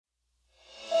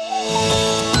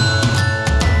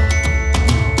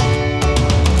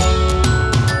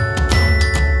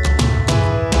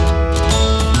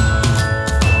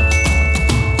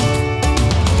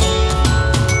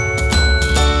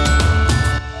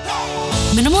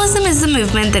Minimalism is the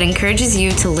movement that encourages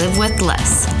you to live with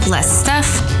less. Less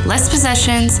stuff, less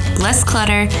possessions, less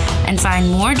clutter, and find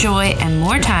more joy and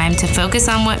more time to focus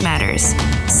on what matters.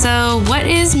 So, what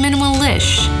is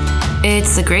minimalish?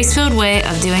 It's the grace-filled way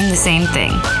of doing the same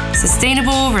thing.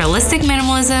 Sustainable, realistic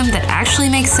minimalism that actually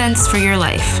makes sense for your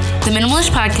life. The Minimalish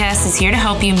Podcast is here to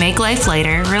help you make life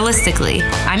lighter, realistically.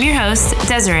 I'm your host,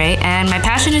 Desiree, and my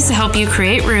passion is to help you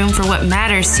create room for what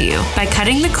matters to you by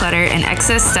cutting the clutter and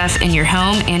excess stuff in your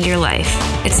home and your life.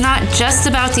 It's not just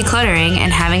about decluttering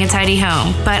and having a tidy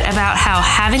home, but about how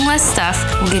having less stuff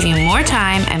will give you more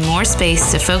time and more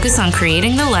space to focus on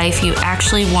creating the life you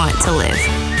actually want to live.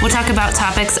 We'll talk about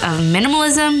topics of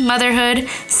minimalism, motherhood,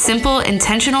 simple,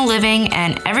 intentional living,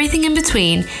 and everything in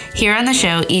between here on the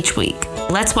show each week.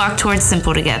 Let's walk towards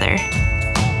simple together.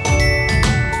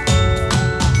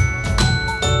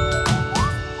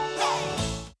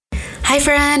 Hi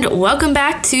friend, welcome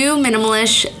back to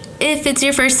Minimalish. If it's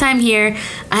your first time here,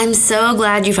 I'm so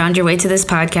glad you found your way to this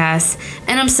podcast,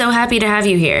 and I'm so happy to have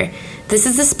you here. This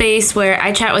is the space where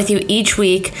I chat with you each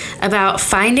week about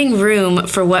finding room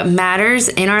for what matters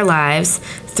in our lives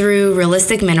through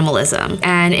realistic minimalism.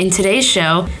 And in today's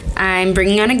show, I'm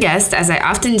bringing on a guest, as I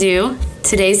often do.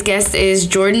 Today's guest is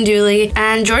Jordan Dooley,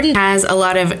 and Jordan has a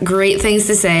lot of great things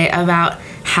to say about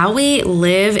how we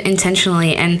live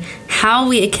intentionally and how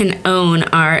we can own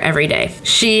our everyday.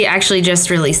 She actually just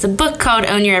released a book called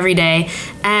Own Your Everyday,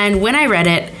 and when I read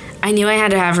it, I knew I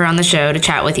had to have her on the show to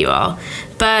chat with you all.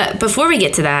 But before we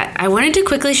get to that, I wanted to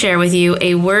quickly share with you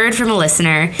a word from a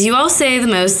listener. You all say the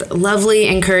most lovely,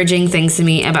 encouraging things to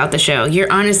me about the show.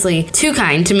 You're honestly too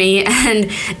kind to me,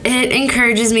 and it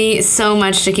encourages me so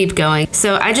much to keep going.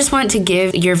 So I just want to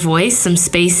give your voice some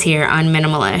space here on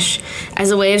Minimalish as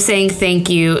a way of saying thank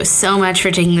you so much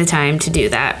for taking the time to do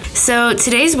that. So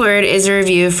today's word is a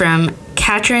review from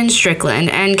Katrin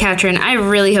Strickland. And Katrin, I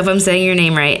really hope I'm saying your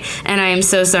name right, and I am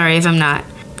so sorry if I'm not.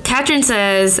 Katrin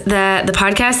says that the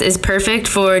podcast is perfect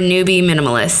for newbie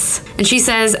minimalists. And she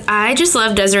says, I just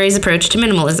love Desiree's approach to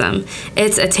minimalism.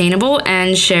 It's attainable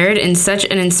and shared in such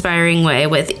an inspiring way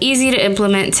with easy to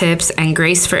implement tips and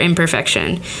grace for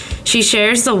imperfection. She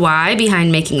shares the why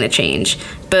behind making the change,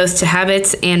 both to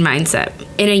habits and mindset,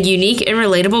 in a unique and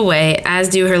relatable way, as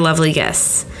do her lovely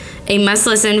guests. A must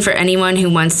listen for anyone who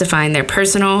wants to find their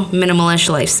personal, minimalish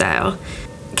lifestyle.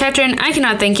 Katrin, I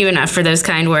cannot thank you enough for those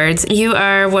kind words. You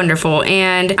are wonderful,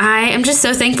 and I am just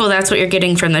so thankful that's what you're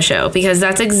getting from the show, because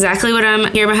that's exactly what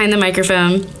I'm here behind the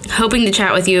microphone hoping to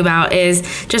chat with you about, is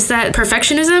just that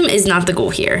perfectionism is not the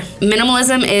goal here.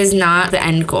 Minimalism is not the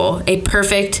end goal. A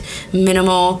perfect,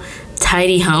 minimal,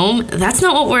 tidy home, that's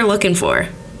not what we're looking for.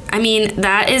 I mean,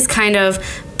 that is kind of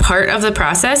part of the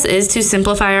process, is to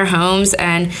simplify our homes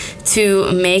and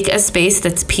to make a space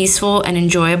that's peaceful and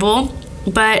enjoyable,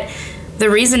 but the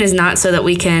reason is not so that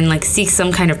we can seek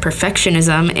some kind of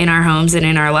perfectionism in our homes and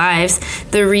in our lives.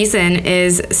 The reason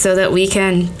is so that we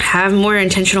can have more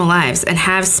intentional lives and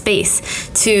have space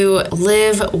to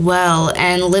live well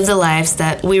and live the lives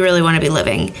that we really want to be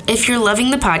living. If you're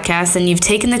loving the podcast and you've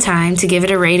taken the time to give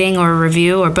it a rating or a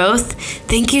review or both,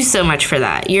 thank you so much for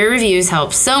that. Your reviews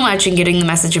help so much in getting the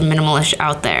message of Minimalish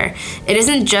out there. It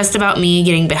isn't just about me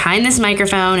getting behind this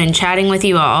microphone and chatting with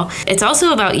you all. It's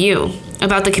also about you.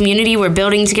 About the community we're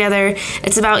building together.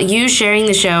 It's about you sharing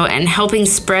the show and helping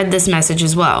spread this message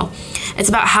as well. It's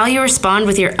about how you respond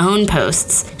with your own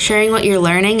posts, sharing what you're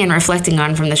learning and reflecting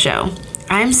on from the show.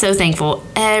 I'm so thankful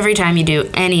every time you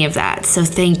do any of that, so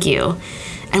thank you.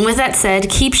 And with that said,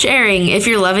 keep sharing. If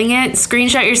you're loving it,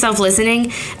 screenshot yourself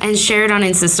listening and share it on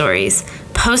Insta Stories.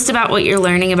 Post about what you're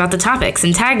learning about the topics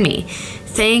and tag me.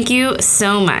 Thank you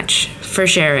so much for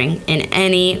sharing in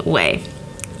any way.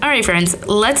 All right, friends,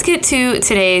 let's get to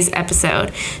today's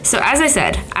episode. So as I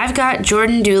said, I've got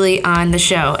Jordan Dooley on the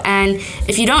show. And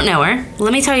if you don't know her,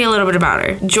 let me tell you a little bit about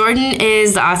her. Jordan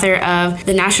is the author of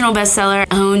the national bestseller,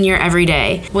 Own Your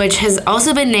Everyday, which has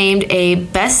also been named a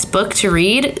best book to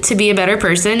read to be a better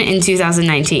person in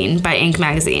 2019 by Inc.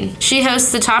 magazine. She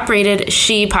hosts the top-rated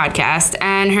She podcast,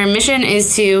 and her mission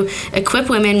is to equip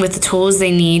women with the tools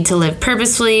they need to live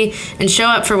purposefully and show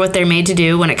up for what they're made to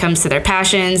do when it comes to their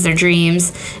passions, their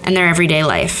dreams, and their everyday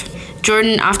life.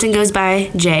 Jordan often goes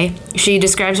by Jay. She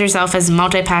describes herself as a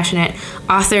multi-passionate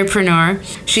authorpreneur.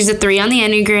 She's a 3 on the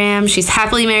Enneagram. She's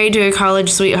happily married to her college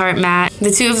sweetheart, Matt.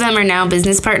 The two of them are now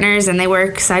business partners, and they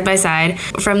work side by side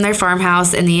from their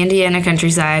farmhouse in the Indiana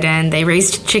countryside, and they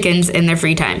raise chickens in their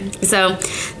free time. So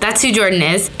that's who Jordan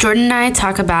is. Jordan and I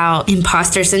talk about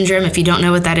imposter syndrome. If you don't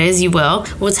know what that is, you will.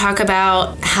 We'll talk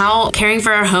about how caring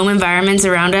for our home environments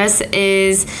around us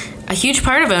is a huge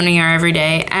part of owning our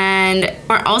everyday. And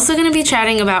we're also going to be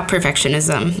chatting about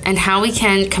perfectionism and how we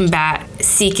can combat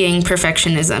seeking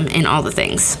perfectionism in all the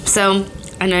things. So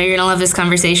I know you're going to love this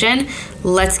conversation.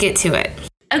 Let's get to it.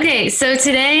 Okay, so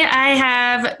today I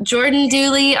have Jordan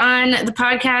Dooley on the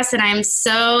podcast, and I'm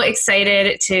so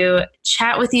excited to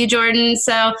chat with you, Jordan.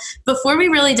 So before we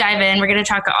really dive in, we're going to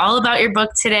talk all about your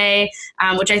book today,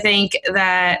 which I think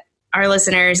that our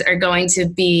listeners are going to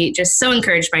be just so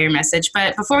encouraged by your message.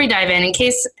 But before we dive in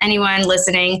case anyone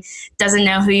listening doesn't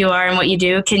know who you are and what you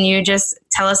do, can you just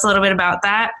tell us a little bit about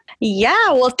that? Yeah,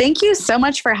 well, thank you so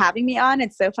much for having me on.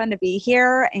 It's so fun to be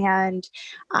here. And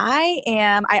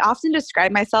I often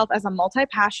describe myself as a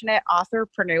multi-passionate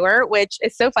authorpreneur, which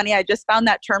is so funny. I just found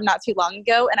that term not too long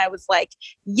ago. And I was like,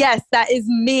 yes, that is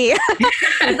me.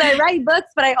 Because I write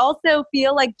books, but I also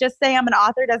feel like just saying I'm an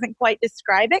author doesn't quite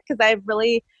describe it, because I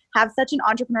really have such an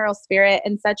entrepreneurial spirit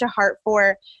and such a heart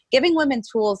for giving women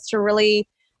tools to really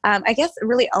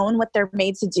really own what they're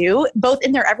made to do, both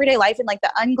in their everyday life and like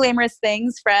the unglamorous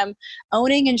things, from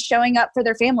owning and showing up for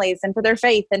their families and for their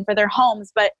faith and for their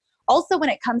homes, but also when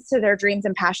it comes to their dreams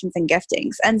and passions and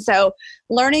giftings. And so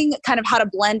learning kind of how to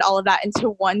blend all of that into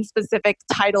one specific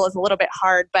title is a little bit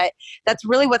hard, but that's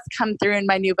really what's come through in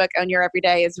my new book, Own Your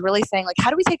Everyday, is really saying, like,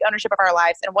 how do we take ownership of our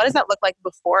lives, and what does that look like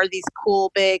before these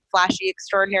cool, big, flashy,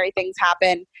 extraordinary things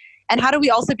happen? And how do we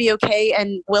also be okay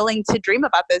and willing to dream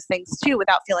about those things too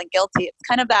without feeling guilty? It's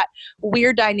kind of that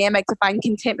weird dynamic to find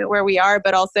contentment where we are,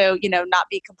 but also, not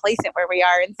be complacent where we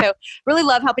are. And so really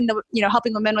love helping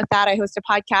women with that. I host a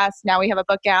podcast. Now we have a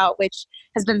book out, which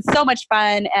has been so much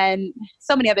fun, and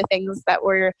so many other things that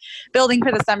we're building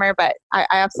for the summer. But I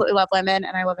absolutely love women,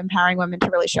 and I love empowering women to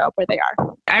really show up where they are.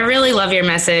 I really love your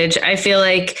message. I feel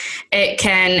like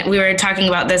we were talking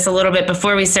about this a little bit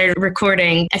before we started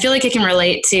recording. I feel like it can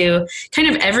relate to kind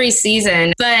of every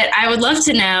season, but I would love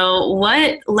to know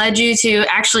what led you to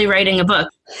actually writing a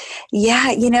book.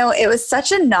 Yeah, it was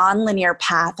such a nonlinear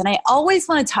path. And I always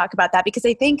want to talk about that, because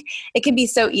I think it can be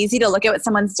so easy to look at what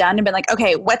someone's done and be like,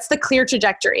 okay, what's the clear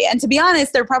trajectory? And to be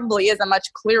honest, there probably is a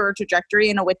much clearer trajectory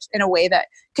in a way that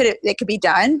it could be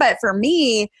done. But for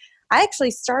me, I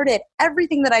actually started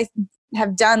everything that I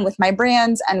have done with my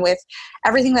brands and with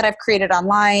everything that I've created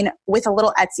online with a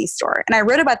little Etsy store. And I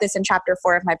wrote about this in chapter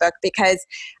 4 of my book, because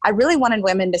I really wanted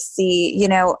women to see,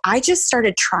 I just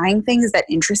started trying things that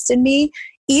interested me.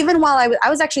 Even while I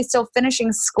was actually still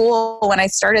finishing school when I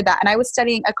started that. And I was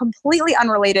studying a completely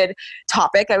unrelated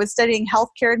topic. I was studying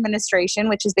healthcare administration,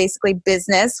 which is basically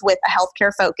business with a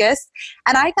healthcare focus.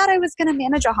 And I thought I was going to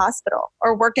manage a hospital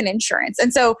or work in insurance.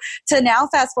 And so to now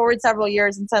fast forward several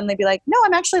years and suddenly be like, no,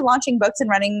 I'm actually launching books and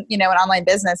running, an online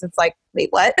business. It's like, wait,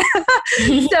 what?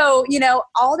 So,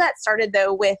 all that started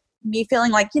though with me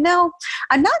feeling like,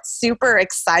 I'm not super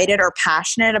excited or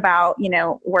passionate about,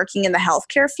 working in the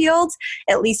healthcare field,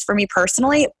 at least for me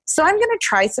personally. So I'm going to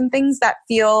try some things that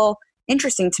feel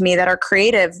interesting to me, that are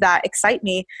creative, that excite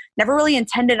me. Never really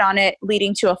intended on it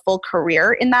leading to a full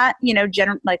career in that,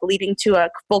 leading to a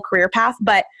full career path.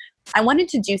 But I wanted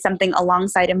to do something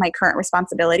alongside in my current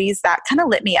responsibilities that kind of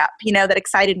lit me up, that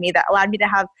excited me, that allowed me to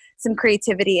have some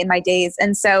creativity in my days.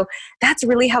 And so that's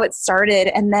really how it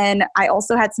started. And then I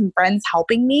also had some friends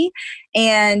helping me,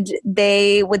 and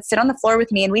they would sit on the floor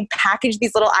with me, and we'd package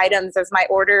these little items as my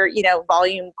order,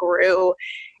 volume grew.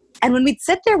 And when we'd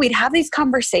sit there, we'd have these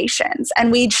conversations,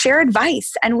 and we'd share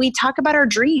advice, and we'd talk about our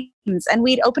dreams, and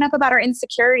we'd open up about our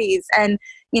insecurities. And,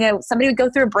 somebody would go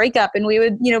through a breakup, and we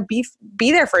would,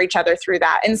 be there for each other through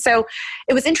that. And so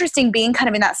it was interesting being kind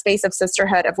of in that space of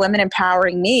sisterhood, of women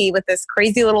empowering me with this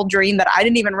crazy little dream that I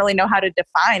didn't even really know how to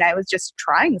define. I was just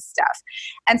trying stuff.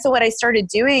 And so what I started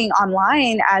doing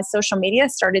online, as social media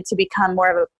started to become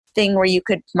more of a thing where you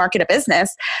could market a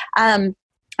business,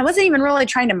 I wasn't even really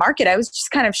trying to market. I was just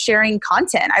kind of sharing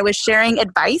content. I was sharing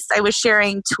advice. I was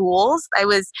sharing tools. I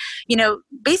was,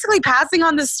 basically passing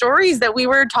on the stories that we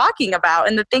were talking about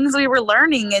and the things we were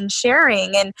learning and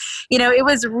sharing. And, it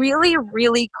was really,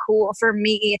 really cool for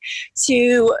me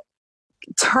to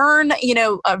turn,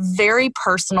 a very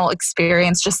personal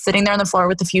experience, just sitting there on the floor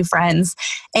with a few friends,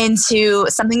 into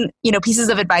something, pieces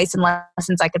of advice and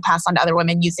lessons I could pass on to other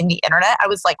women using the internet. I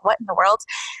was like, what in the world?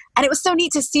 And it was so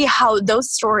neat to see how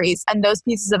those stories and those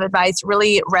pieces of advice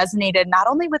really resonated, not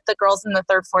only with the girls in the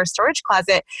third floor storage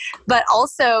closet, but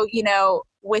also,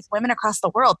 with women across the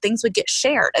world. Things would get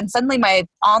shared, and suddenly my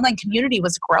online community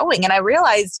was growing. And I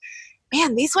realized,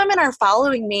 man, these women are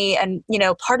following me and,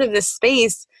 part of this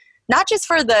space, not just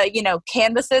for the,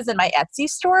 canvases in my Etsy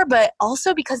store, but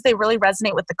also because they really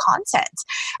resonate with the content.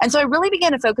 And so I really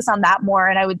began to focus on that more.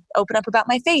 And I would open up about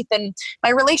my faith and my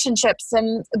relationships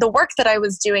and the work that I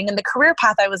was doing and the career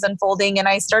path I was unfolding. And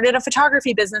I started a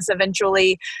photography business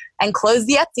eventually and closed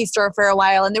the Etsy store for a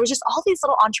while. And there was just all these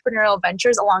little entrepreneurial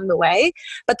ventures along the way.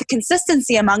 But the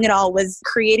consistency among it all was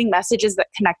creating messages that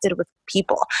connected with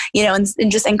people, and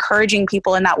just encouraging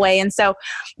people in that way. And so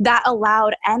that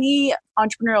allowed any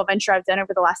entrepreneurial venture I've done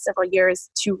over the last several years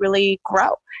to really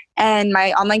grow. And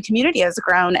my online community has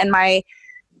grown, and my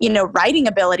writing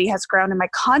ability has grown, and my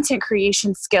content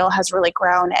creation skill has really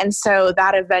grown. And so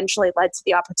that eventually led to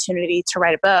the opportunity to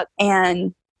write a book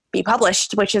and be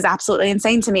published, which is absolutely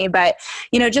insane to me. But,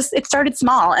 it started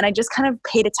small, and I just kind of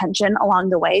paid attention along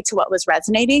the way to what was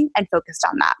resonating and focused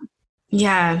on that.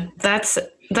 Yeah, that's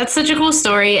such a cool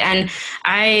story. And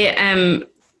I am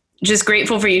just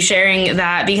grateful for you sharing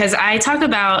that, because I talk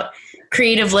about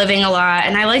creative living a lot.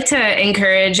 And I like to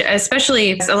encourage,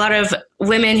 especially a lot of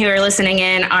women who are listening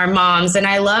in are moms. And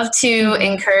I love to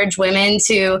encourage women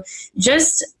to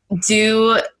just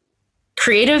do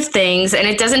creative things. And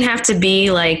it doesn't have to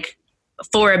be like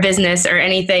for a business or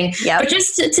anything, but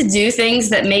just to do things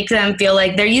that make them feel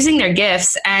like they're using their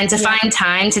gifts and to find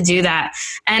time to do that.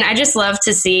 And I just love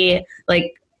to see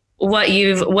like what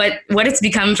it's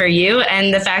become for you,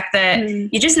 and the fact that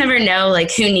you just never know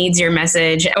like who needs your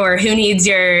message or who needs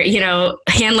your,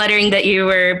 hand lettering that you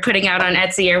were putting out on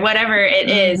Etsy or whatever it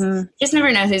is. You just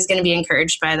never know who's going to be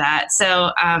encouraged by that.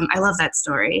 So I love that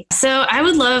story. So I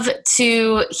would love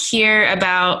to hear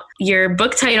about your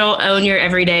book title, Own Your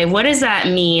Everyday. What does that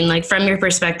mean, like from your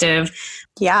perspective?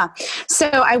 Yeah. So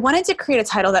I wanted to create a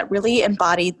title that really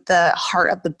embodied the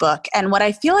heart of the book. And what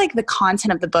I feel like the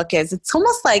content of the book is, it's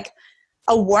almost like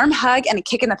a warm hug and a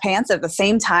kick in the pants at the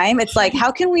same time. It's like,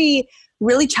 how can we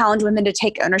really challenge women to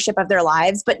take ownership of their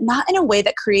lives, but not in a way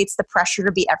that creates the pressure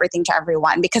to be everything to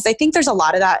everyone? Because I think there's a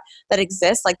lot of that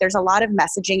exists. Like there's a lot of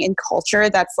messaging in culture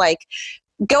that's like,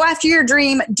 go after your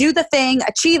dream, do the thing,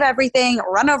 achieve everything,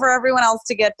 run over everyone else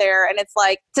to get there. And it's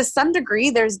like, to some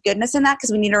degree, there's goodness in that,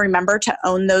 because we need to remember to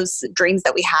own those dreams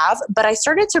that we have. But I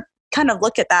started to kind of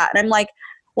look at that, and I'm like,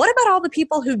 what about all the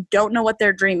people who don't know what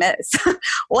their dream is?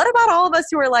 What about all of us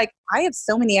who are like, I have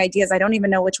so many ideas, I don't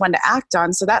even know which one to act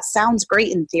on. So that sounds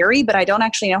great in theory, but I don't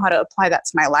actually know how to apply that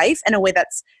to my life in a way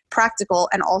that's practical,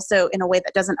 and also in a way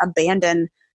that doesn't abandon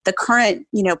the current,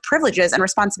 privileges and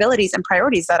responsibilities and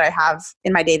priorities that I have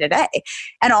in my day to day.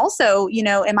 And also,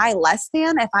 am I less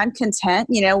than if I'm content,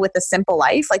 with a simple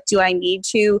life? Like, do I need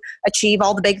to achieve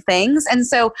all the big things? And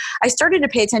so I started to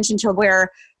pay attention to where,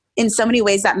 in so many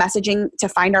ways, that messaging to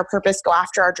find our purpose, go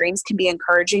after our dreams can be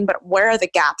encouraging, but where are the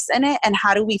gaps in it? And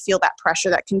how do we feel that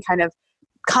pressure that can kind of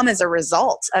come as a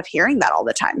result of hearing that all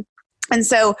the time? And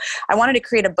so I wanted to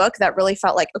create a book that really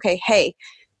felt like, okay, hey,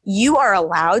 you are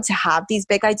allowed to have these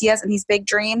big ideas and these big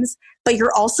dreams, but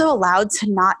you're also allowed to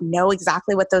not know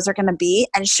exactly what those are going to be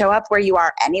and show up where you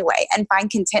are anyway and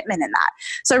find contentment in that.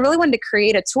 So I really wanted to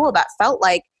create a tool that felt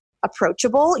like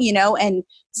approachable, and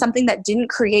something that didn't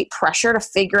create pressure to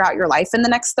figure out your life in the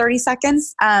next 30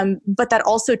 seconds, but that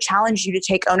also challenged you to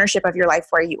take ownership of your life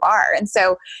where you are. And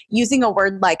so using a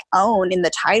word like own in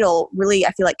the title really,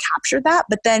 I feel like, captured that,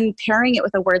 but then pairing it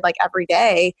with a word like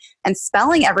everyday and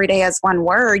spelling everyday as one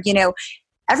word,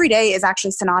 every day is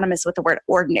actually synonymous with the word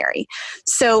ordinary.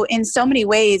 So in so many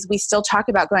ways, we still talk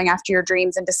about going after your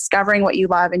dreams and discovering what you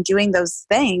love and doing those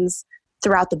things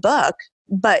throughout the book.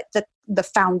 But the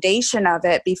foundation of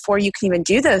it, before you can even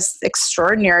do those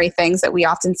extraordinary things that we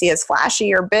often see as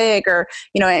flashy or big or,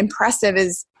 impressive,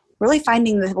 is really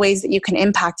finding the ways that you can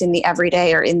impact in the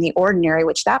everyday or in the ordinary,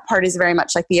 which that part is very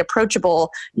much like the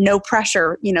approachable, no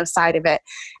pressure, side of it.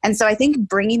 And so I think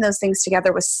bringing those things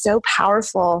together was so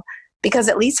powerful, because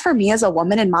at least for me as a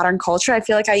woman in modern culture, I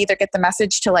feel like I either get the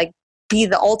message to like be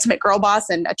the ultimate girl boss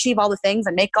and achieve all the things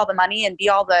and make all the money and be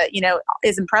all the,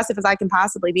 as impressive as I can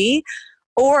possibly be,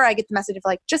 or I get the message of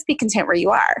like, just be content where you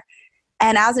are.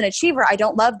 And as an achiever, I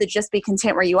don't love the just be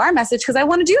content where you are message, because I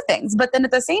want to do things. But then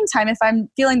at the same time, if I'm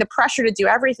feeling the pressure to do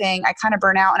everything, I kind of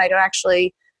burn out and I don't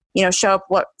actually, show up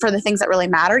for the things that really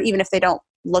matter, even if they don't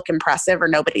look impressive or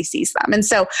nobody sees them. And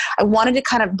so I wanted to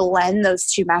kind of blend those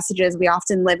two messages. We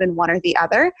often live in one or the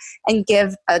other, and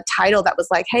give a title that was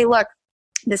like, hey, look,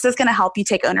 this is going to help you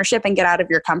take ownership and get out of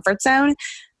your comfort zone,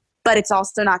 but it's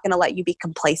also not going to let you be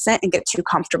complacent and get too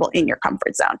comfortable in your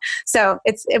comfort zone. So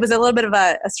it was a little bit of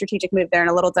a strategic move there and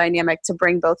a little dynamic to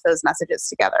bring both those messages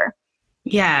together.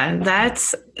 Yeah,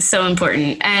 that's so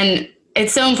important. And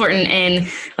it's so important in,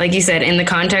 like you said, in the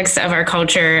context of our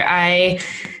culture. I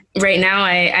right now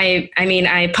I mean,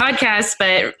 I podcast,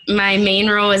 but my main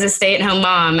role is a stay-at-home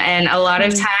mom. And a lot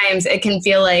of times it can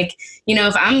feel like, you know,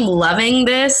 if I'm loving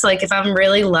this, like if I'm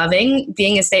really loving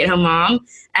being a stay-at-home mom,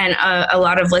 and a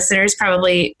lot of listeners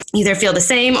probably either feel the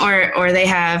same or they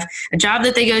have a job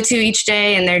that they go to each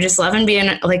day and they're just loving being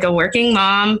like a working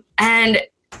mom. And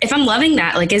if I'm loving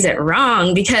that, like, is it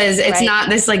wrong? Because it's not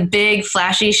this like big,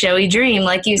 flashy, showy dream,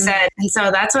 like you said. And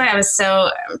so that's why I was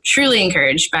so truly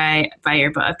encouraged by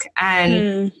your book.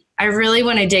 And I really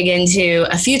want to dig into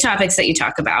a few topics that you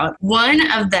talk about.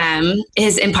 One of them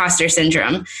is imposter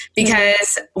syndrome,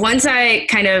 because once I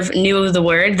kind of knew the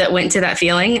word that went to that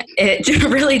feeling, it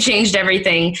really changed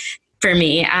everything for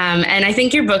me. And I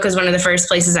think your book was one of the first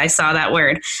places I saw that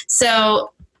word.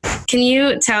 So can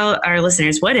you tell our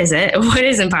listeners, what is it? What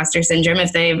is imposter syndrome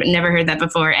if they've never heard that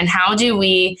before? And how do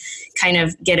we kind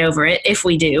of get over it? If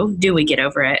we do we get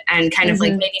over it? And kind of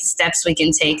like maybe steps we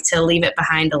can take to leave it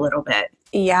behind a little bit.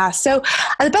 Yeah. So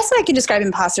the best way I can describe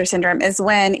imposter syndrome is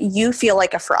when you feel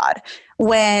like a fraud,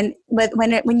 when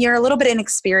you're a little bit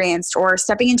inexperienced or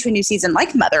stepping into a new season,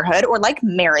 like motherhood or like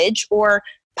marriage, or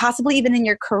possibly even in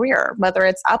your career, whether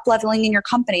it's up leveling in your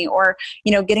company or,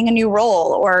 you know, getting a new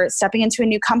role or stepping into a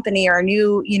new company or a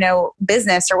new, you know,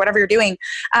 business or whatever you're doing.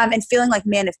 And feeling like,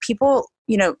 man, if people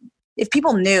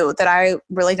knew that I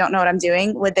really don't know what I'm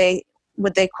doing, would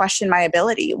they question my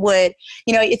ability? Would,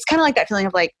 you know, it's kind of like that feeling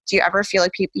of like, do you ever feel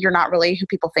like you're not really who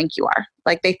people think you are?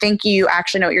 Like they think you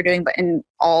actually know what you're doing, but in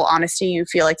all honesty, you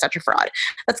feel like such a fraud.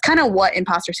 That's kind of what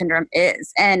imposter syndrome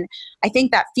is. And I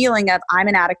think that feeling of I'm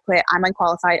inadequate, I'm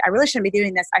unqualified, I really shouldn't be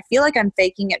doing this, I feel like I'm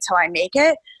faking it till I make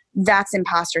it, that's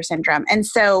imposter syndrome. And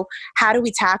so how do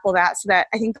we tackle that? So that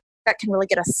I think that can really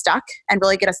get us stuck and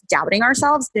really get us doubting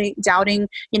ourselves, doubting,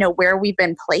 you know, where we've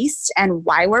been placed and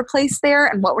why we're placed there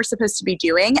and what we're supposed to be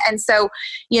doing. And so,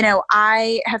 you know,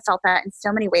 I have felt that in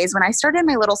so many ways. When I started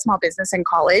my little small business in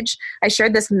college, I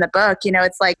shared this in the book, you know,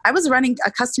 it's like I was doing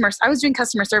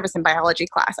customer service in biology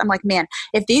class. I'm like, man,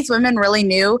 if these women really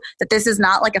knew that this is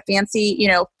not like a fancy, you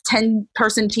know,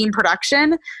 10-person team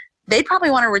production, they probably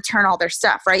want to return all their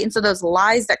stuff, right? And so those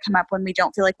lies that come up when we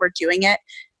don't feel like we're doing it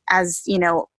as, you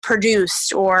know,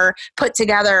 produced or put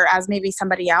together as maybe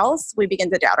somebody else, we begin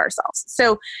to doubt ourselves.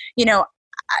 So, you know,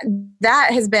 that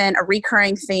has been a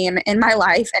recurring theme in my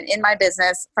life and in my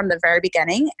business from the very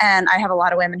beginning. And I have a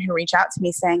lot of women who reach out to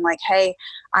me saying like, hey,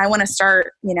 I want to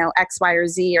start, you know, X, Y, or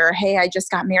Z, or hey, I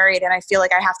just got married and I feel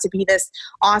like I have to be this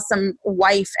awesome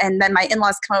wife. And then my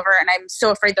in-laws come over and I'm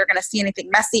so afraid they're going to see anything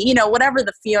messy, you know, whatever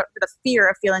the fear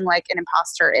of feeling like an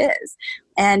imposter is.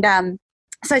 And,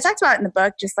 so I talked about in the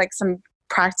book, just like some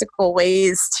practical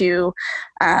ways to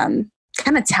kind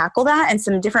of tackle that and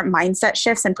some different mindset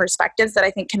shifts and perspectives that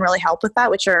I think can really help with that,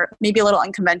 which are maybe a little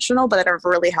unconventional, but that have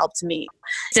really helped me.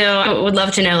 So I would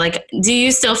love to know, like, do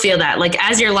you still feel that, like,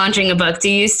 as you're launching a book,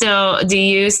 do you still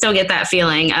get that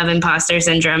feeling of imposter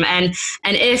syndrome? And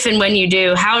if and when you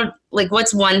do, how, like,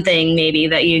 what's one thing maybe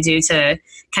that you do to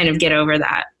kind of get over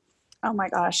that? Oh my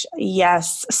gosh.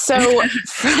 Yes. So,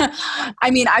 I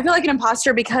mean, I feel like an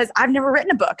imposter because I've never written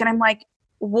a book and I'm like,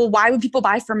 well, why would people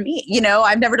buy from me? You know,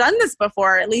 I've never done this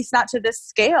before, at least not to this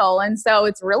scale. And so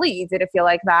it's really easy to feel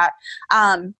like that.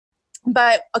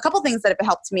 But a couple things that have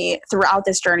helped me throughout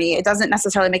this journey, it doesn't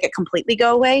necessarily make it completely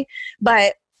go away,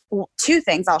 but two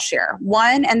things I'll share.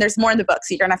 One, and there's more in the book,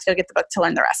 so you're gonna have to go get the book to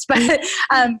learn the rest.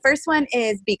 But first one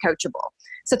is be coachable.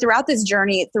 So throughout this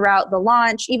journey, throughout the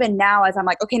launch, even now as I'm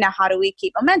like, okay, now how do we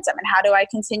keep momentum? And how do I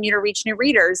continue to reach new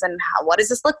readers? And what does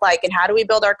this look like? And how do we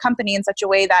build our company in such a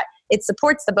way that it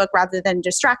supports the book rather than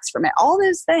distracts from it? All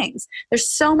those things. There's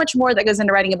so much more that goes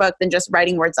into writing a book than just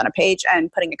writing words on a page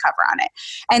and putting a cover on it.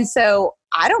 And so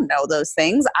I don't know those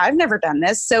things. I've never done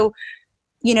this. So,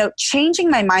 you know, changing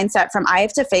my mindset from I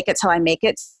have to fake it till I make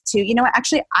it to, you know what,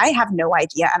 actually, I have no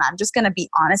idea. And I'm just going to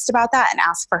be honest about that and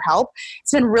ask for help.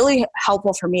 It's been really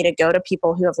helpful for me to go to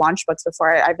people who have launched books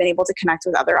before. I've been able to connect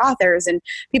with other authors and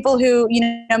people who, you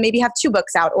know, maybe have 2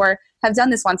 books out or have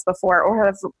done this once before or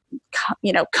have,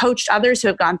 you know, coached others who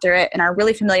have gone through it and are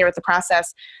really familiar with the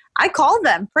process. I call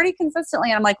them pretty consistently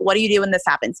and I'm like, what do you do when this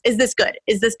happens? Is this good?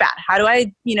 Is this bad? How do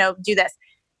I, you know, do this?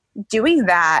 Doing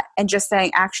that and just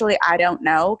saying, actually, I don't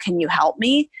know. Can you help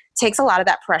me? Takes a lot of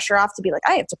that pressure off to be like,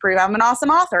 I have to prove I'm an awesome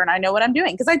author and I know what I'm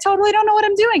doing because I totally don't know what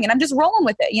I'm doing and I'm just rolling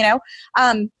with it, you know?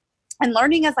 and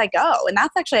learning as I go. And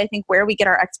that's actually, I think, where we get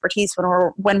our expertise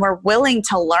when we're willing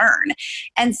to learn.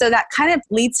 And so that kind of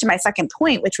leads to my second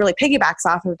point, which really piggybacks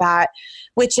off of that,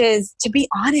 which is to be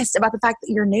honest about the fact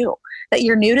that you're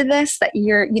new to this, that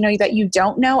that you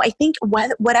don't know. I think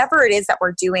whatever it is that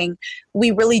we're doing,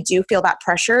 we really do feel that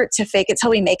pressure to fake it till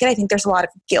we make it. I think there's a lot of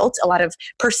guilt, a lot of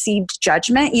perceived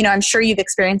judgment. I'm sure you've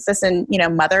experienced this in,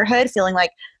 motherhood, feeling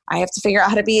like I have to figure out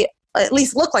how to be, at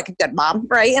least look like a good mom,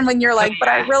 right? And when you're like, but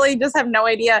I really just have no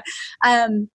idea. I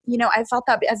felt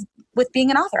that with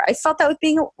being an author. I felt that with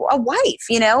being a wife,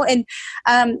 and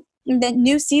the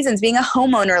new seasons, being a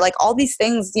homeowner, like all these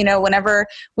things, whenever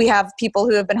we have people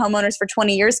who have been homeowners for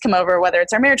 20 years come over, whether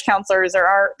it's our marriage counselors or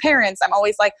our parents, I'm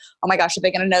always like, oh my gosh, are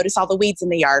they going to notice all the weeds in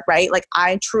the yard, right? Like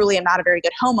I truly am not a very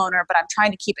good homeowner, but I'm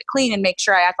trying to keep it clean and make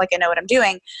sure I act like I know what I'm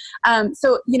doing.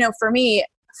 So for me,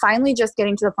 finally just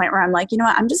getting to the point where I'm like,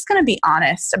 I'm just going to be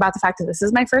honest about the fact that this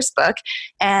is my first book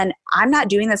and I'm not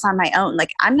doing this on my own. Like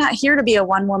I'm not here to be a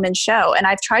one-woman show. And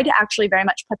I've tried to actually very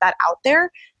much put that out there.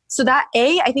 So that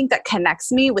I think that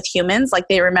connects me with humans. Like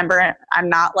they remember I'm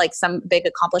not like some big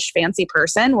accomplished fancy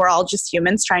person. We're all just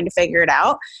humans trying to figure it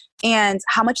out, and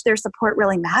how much their support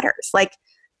really matters. Like,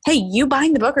 hey, you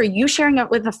buying the book or you sharing it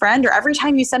with a friend, or every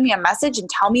time you send me a message and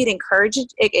tell me it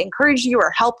encouraged you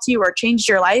or helped you or changed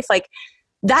your life, like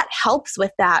that helps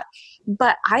with that.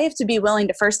 But I have to be willing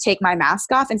to first take my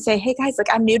mask off and say, hey guys, like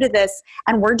I'm new to this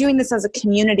and we're doing this as a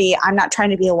community. I'm not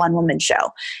trying to be a one-woman show.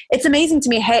 It's amazing to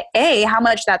me, hey, how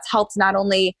much that's helped not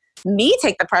only me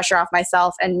take the pressure off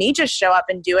myself and me just show up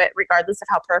and do it regardless of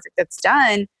how perfect it's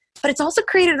done, but it's also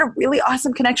created a really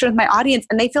awesome connection with my audience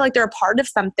and they feel like they're a part of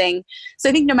something. So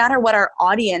I think no matter what our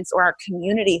audience or our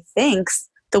community thinks,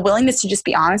 the willingness to just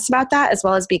be honest about that as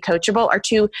well as be coachable are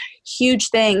two huge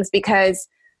things, because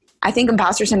I think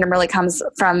imposter syndrome really comes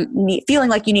from feeling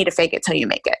like you need to fake it till you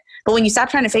make it. But when you stop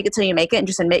trying to fake it till you make it and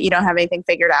just admit you don't have anything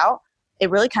figured out,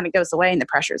 it really kind of goes away and the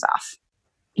pressure's off.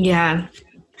 Yeah.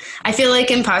 I feel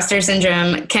like imposter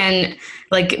syndrome can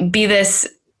be this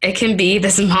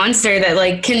monster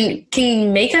that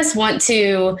can make us want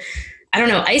to,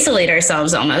 isolate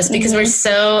ourselves almost, because we're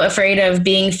so afraid of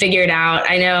being figured out.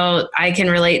 I know I can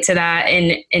relate to that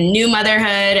in new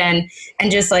motherhood and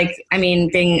just I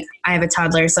have a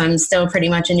toddler, so I'm still pretty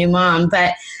much a new mom,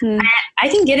 but I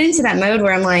can get into that mode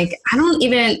where I'm like, I don't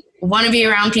even want to be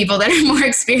around people that are more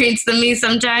experienced than me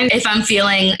sometimes. If I'm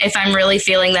really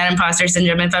feeling that imposter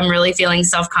syndrome, if I'm really feeling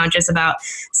self-conscious about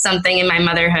something in my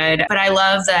motherhood. But I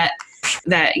love that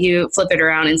you flip it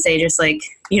around and say, just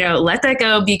let that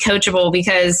go, be coachable,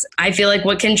 because I feel like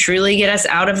what can truly get us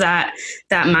out of that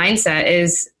mindset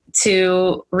is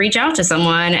to reach out to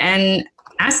someone and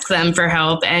ask them for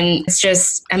help. And it's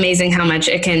just amazing how much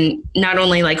it can not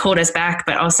only hold us back,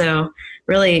 but also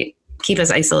really keep us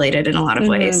isolated in a lot of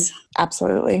ways.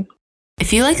 Absolutely.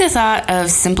 If you like the thought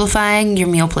of simplifying your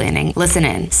meal planning, listen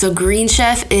in. So Green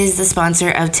Chef is the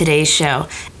sponsor of today's show.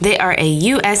 They are a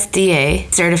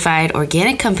USDA certified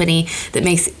organic company that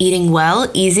makes eating well,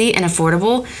 easy, and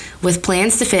affordable, with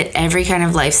plans to fit every kind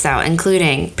of lifestyle,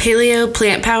 including paleo,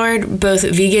 plant-powered, both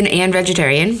vegan and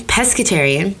vegetarian,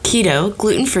 pescatarian, keto,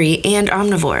 gluten-free, and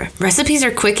omnivore. Recipes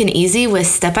are quick and easy with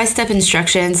step-by-step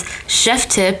instructions, chef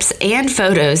tips, and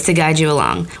photos to guide you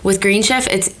along. With Green Chef,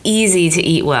 it's easy to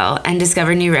eat well and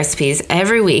discover new recipes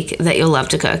every week that you'll love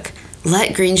to cook.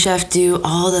 Let Green Chef do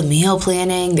all the meal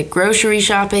planning, the grocery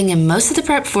shopping, and most of the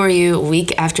prep for you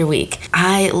week after week.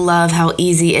 I love how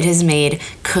easy it has made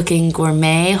cooking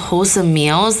gourmet, wholesome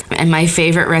meals. And my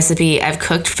favorite recipe I've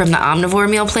cooked from the omnivore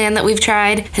meal plan that we've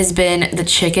tried has been the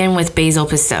chicken with basil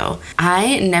pesto.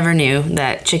 I never knew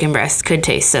that chicken breast could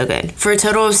taste so good. For a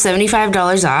total of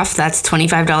 $75 off, that's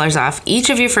 $25 off each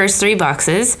of your first 3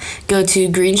 boxes, go to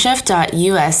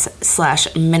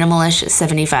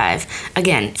greenchef.us/minimalish75.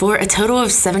 Again, for a total of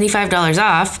 $75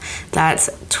 off, that's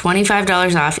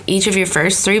 $25 off each of your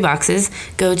first 3 boxes,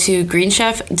 go to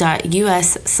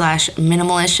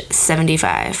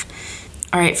greenchef.us/minimalish75.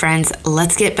 All right, friends,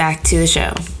 let's get back to the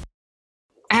show.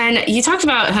 And you talked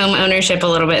about home ownership a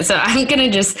little bit, so I'm going to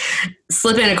just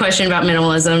slip in a question about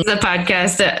minimalism. The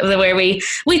podcast where we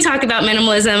talk about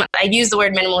minimalism. I use the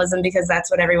word minimalism because that's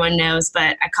what everyone knows,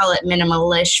 but I call it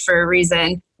minimalish for a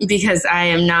reason, because I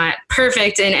am not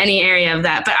perfect in any area of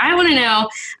that. But I want to know,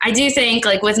 I do think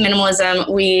with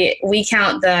minimalism, we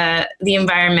count the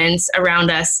environments around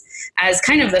us as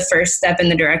kind of the first step in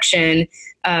the direction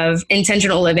of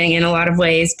intentional living in a lot of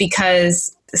ways,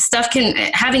 because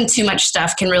having too much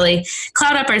stuff can really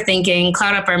cloud up our thinking,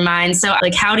 cloud up our minds. So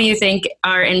how do you think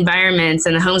our environments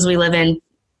and the homes we live in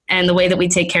and the way that we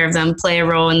take care of them play a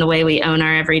role in the way we own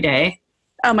our everyday?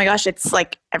 Oh my gosh, it's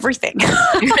like everything.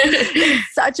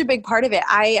 It's such a big part of it.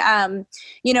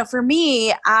 For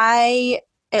me, I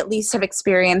at least have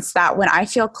experienced that when I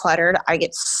feel cluttered, I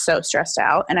get so stressed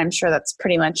out. And I'm sure that's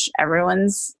pretty much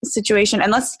everyone's situation,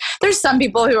 unless there's some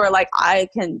people who are like, I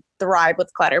can thrive with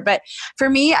clutter. But for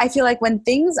me, I feel like when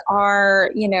things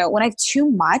are, when I have too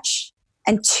much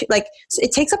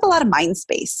it takes up a lot of mind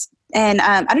space. And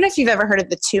I don't know if you've ever heard of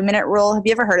the 2-minute rule. Have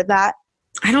you ever heard of that?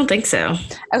 I don't think so.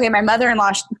 Okay, my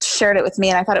mother-in-law shared it with me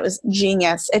and I thought it was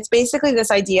genius. It's basically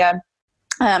this idea.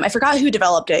 I forgot who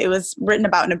developed it. It was written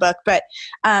about in a book, but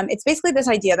it's basically this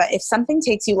idea that if something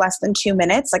takes you less than 2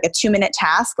 minutes, like a 2-minute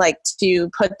task, like to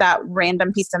put that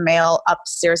random piece of mail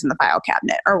upstairs in the file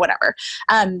cabinet or whatever,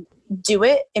 do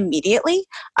it immediately.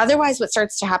 Otherwise, what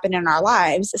starts to happen in our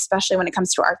lives, especially when it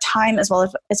comes to our time as well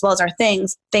as our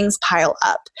things pile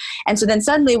up. And so then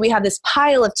suddenly we have this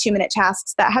pile of 2-minute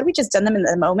tasks that had we just done them in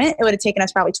the moment, it would have taken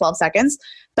us probably 12 seconds.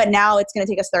 But now it's going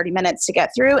to take us 30 minutes to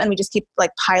get through, and we just keep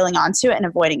like piling onto it and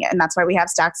avoiding it. And that's why we have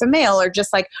stacks of mail or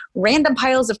just like random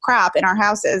piles of crap in our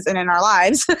houses and in our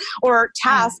lives or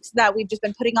tasks that we've just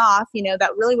been putting off,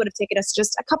 that really would have taken us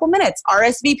just a couple minutes.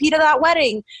 RSVP to that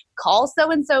wedding, call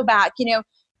so-and-so back,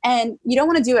 and you don't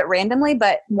want to do it randomly.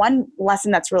 But one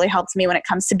lesson that's really helped me when it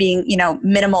comes to being,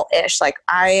 minimal-ish, like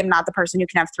I am not the person who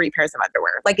can have 3 pairs of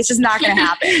underwear. Like it's just not going to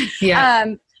happen.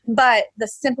 Yeah. But the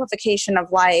simplification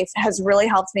of life has really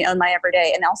helped me own my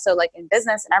everyday, and also like in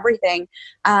business and everything,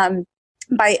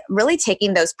 by really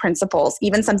taking those principles,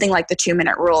 even something like the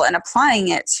 2-minute rule, and applying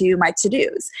it to my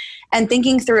to-dos and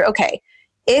thinking through, okay,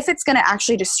 if it's going to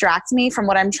actually distract me from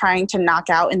what I'm trying to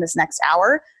knock out in this next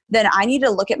hour, then I need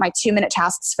to look at my 2-minute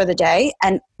tasks for the day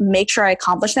and make sure I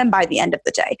accomplish them by the end of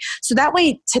the day. So that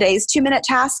way today's 2-minute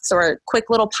tasks or quick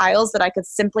little piles that I could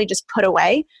simply just put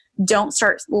away don't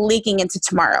start leaking into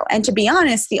tomorrow. And to be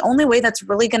honest, the only way that's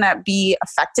really going to be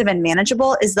effective and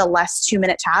manageable is the less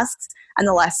 2-minute tasks and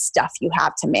the less stuff you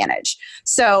have to manage.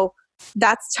 So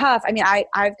that's tough. I mean,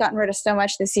 I've gotten rid of so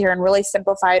much this year and really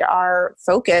simplified our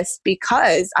focus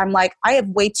because I'm like, I have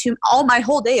all my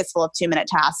whole day is full of 2-minute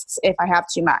tasks if I have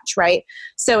too much, right?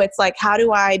 So it's like, how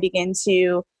do I begin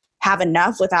to have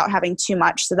enough without having too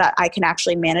much so that I can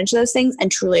actually manage those things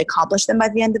and truly accomplish them by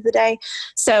the end of the day?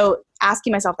 So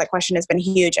asking myself that question has been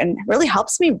huge and really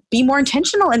helps me be more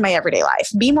intentional in my everyday life,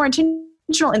 be more intentional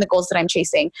in the goals that I'm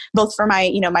chasing, both for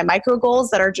my, my micro goals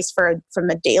that are just from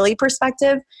a daily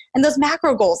perspective, and those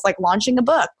macro goals like launching a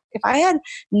book. If I had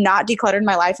not decluttered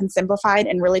my life and simplified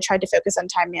and really tried to focus on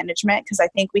time management, because I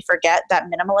think we forget that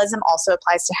minimalism also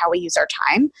applies to how we use our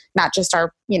time, not just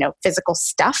our, physical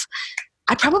stuff,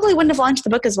 I probably wouldn't have launched the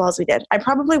book as well as we did. I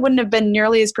probably wouldn't have been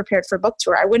nearly as prepared for book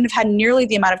tour. I wouldn't have had nearly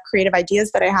the amount of creative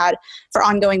ideas that I had for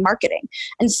ongoing marketing.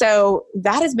 And so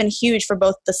that has been huge for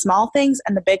both the small things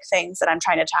and the big things that I'm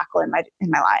trying to tackle in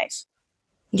my life.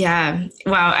 Yeah.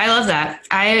 Wow. I love that.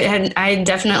 I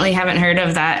definitely haven't heard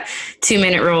of that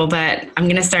 2-minute rule, but I'm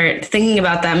going to start thinking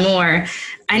about that more.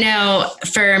 I know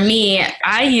for me,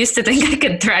 I used to think I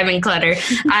could thrive in clutter.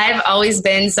 I've always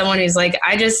been someone who's like,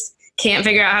 I just can't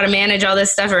figure out how to manage all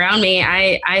this stuff around me.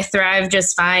 I thrive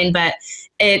just fine, but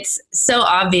it's so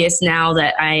obvious now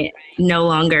that I no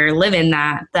longer live in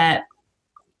that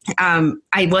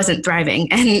I wasn't thriving.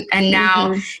 And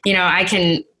now, I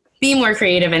can be more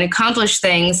creative and accomplish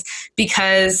things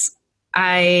because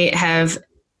I have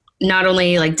not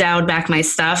only like dialed back my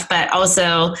stuff, but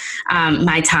also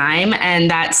my time. And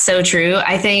that's so true.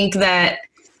 I think that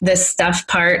the stuff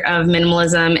part of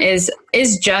minimalism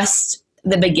is just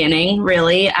the beginning,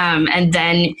 really. And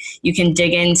then you can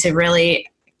dig into really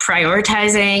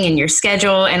prioritizing and your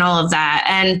schedule and all of that.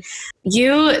 And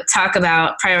you talk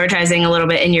about prioritizing a little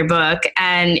bit in your book,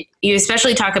 and you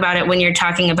especially talk about it when you're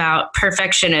talking about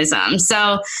perfectionism. So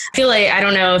I feel like, I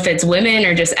don't know if it's women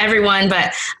or just everyone,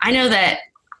 but I know that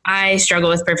I struggle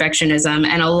with perfectionism,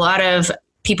 and a lot of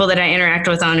people that I interact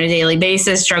with on a daily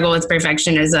basis struggle with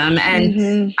perfectionism.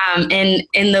 And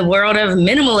in the world of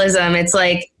minimalism, it's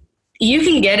like, you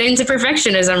can get into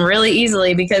perfectionism really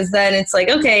easily because then it's like,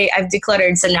 okay, I've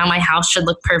decluttered, so now my house should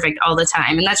look perfect all the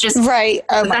time. And that's just right.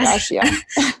 Oh my gosh, yeah.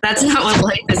 That's not what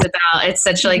life is about. It's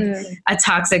such like a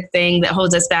toxic thing that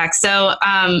holds us back. So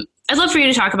I'd love for you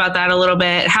to talk about that a little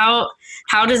bit. How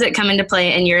does it come into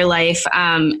play in your life?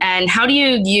 And how do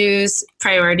you use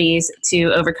priorities to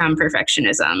overcome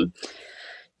perfectionism?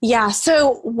 Yeah.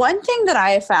 So one thing that I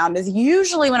have found is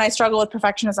usually when I struggle with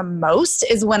perfectionism most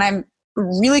is when I'm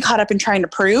really caught up in trying to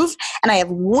prove and I have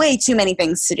way too many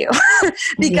things to do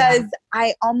because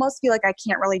I almost feel like I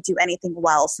can't really do anything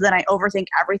well. So then I overthink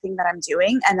everything that I'm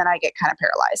doing and then I get kind of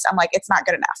paralyzed. I'm like, it's not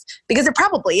good enough because it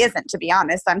probably isn't, to be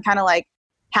honest. I'm kind of like,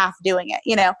 half doing it,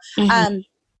 you know? Mm-hmm.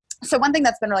 So one thing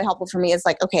that's been really helpful for me is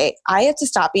like, okay, I have to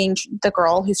stop being the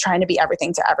girl who's trying to be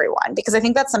everything to everyone, because I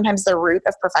think that's sometimes the root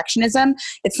of perfectionism.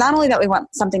 It's not only that we want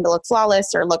something to look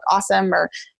flawless or look awesome or,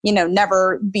 you know,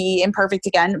 never be imperfect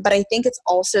again, but I think it's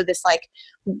also this, like,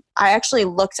 I actually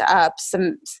looked up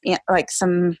some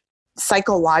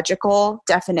psychological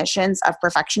definitions of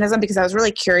perfectionism because I was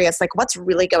really curious, like, what's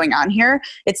really going on here?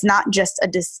 It's not just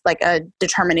a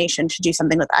determination to do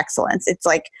something with excellence. It's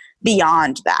like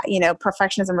beyond that, you know,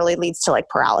 perfectionism really leads to like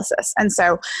paralysis. And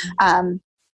so,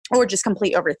 or just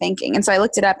complete overthinking. And so I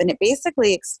looked it up and it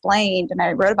basically explained, and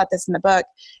I wrote about this in the book,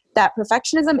 that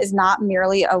perfectionism is not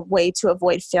merely a way to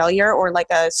avoid failure or like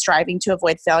a striving to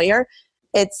avoid failure.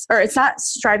 It's not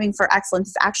striving for excellence.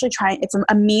 It's actually it's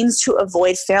a means to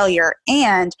avoid failure.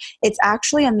 And it's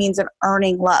actually a means of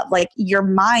earning love. Like your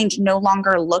mind no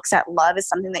longer looks at love as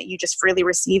something that you just freely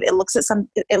receive. It looks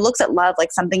at love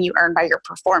like something you earn by your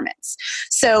performance.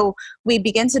 So we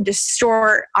begin to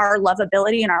distort our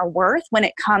lovability and our worth when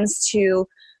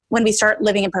we start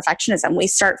living in perfectionism. We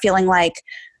start feeling like,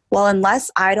 well, unless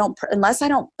I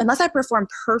perform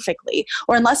perfectly,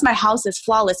 or unless my house is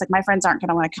flawless, like my friends aren't going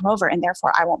to want to come over and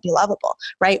therefore I won't be lovable,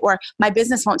 right? Or my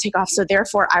business won't take off, so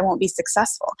therefore I won't be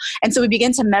successful. And so we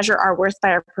begin to measure our worth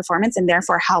by our performance and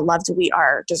therefore how loved we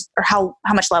are, or how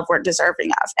much love we're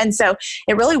deserving of. And so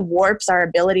it really warps our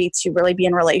ability to really be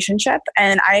in relationship.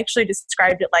 And I actually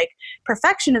described it like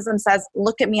perfectionism says,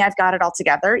 look at me, I've got it all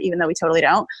together, even though we totally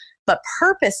don't. But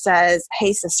purpose says,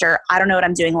 hey, sister, I don't know what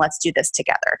I'm doing. Let's do this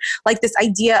together. Like this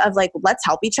idea of like, let's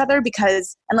help each other and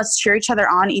let's cheer each other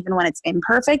on even when it's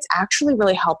imperfect actually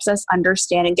really helps us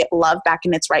understand and get love back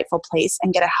in its rightful place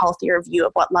and get a healthier view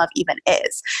of what love even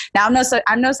is. Now,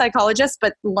 I'm no psychologist,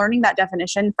 but learning that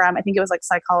definition from, I think it was like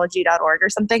psychology.org or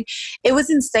something, it was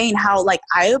insane how like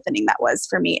eye-opening that was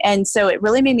for me. And so it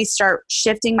really made me start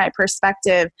shifting my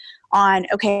perspective on,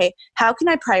 okay, how can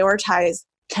I prioritize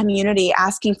community,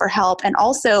 asking for help, and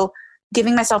also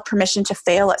giving myself permission to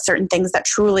fail at certain things that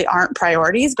truly aren't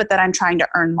priorities, but that I'm trying to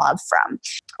earn love from,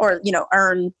 or, you know,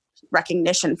 earn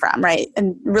recognition from, right?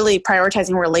 And really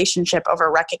prioritizing relationship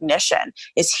over recognition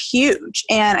is huge.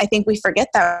 And I think we forget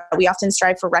that we often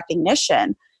strive for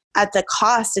recognition at the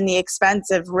cost and the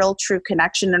expense of real true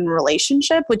connection and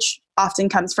relationship, which often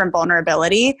comes from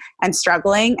vulnerability and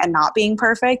struggling and not being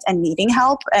perfect and needing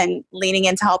help and leaning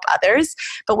in to help others.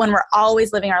 But when we're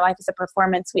always living our life as a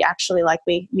performance, we actually, like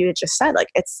you had just said, like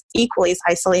it's equally as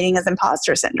isolating as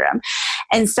imposter syndrome.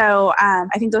 And so I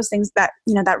think those things that,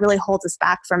 you know, that really holds us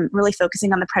back from really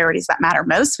focusing on the priorities that matter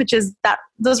most, which is that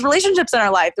those relationships in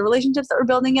our life, the relationships that we're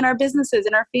building in our businesses,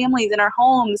 in our families, in our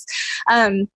homes,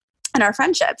 and our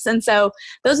friendships. And so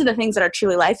those are the things that are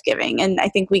truly life-giving. And I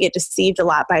think we get deceived a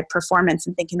lot by performance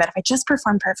and thinking that if I just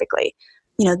perform perfectly,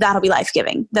 you know, that'll be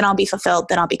life-giving. Then I'll be fulfilled.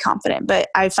 Then I'll be confident. But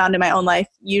I've found in my own life,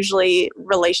 usually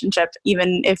relationship,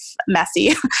 even if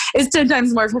messy, is 10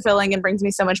 times more fulfilling and brings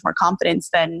me so much more confidence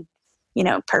than, you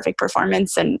know, perfect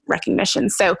performance and recognition.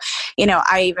 So, you know,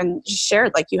 I even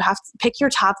shared, like, you have to pick your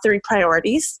top 3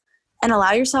 priorities and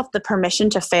allow yourself the permission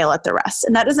to fail at the rest.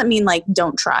 And that doesn't mean like,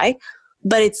 don't try.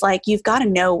 But it's like, you've got to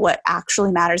know what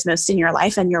actually matters most in your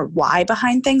life and your why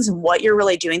behind things and what you're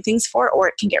really doing things for, or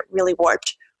it can get really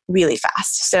warped really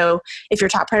fast. So if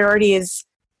your top priority is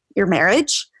your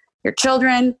marriage, your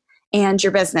children, and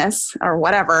your business or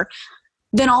whatever,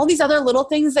 then all these other little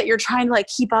things that you're trying to like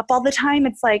keep up all the time,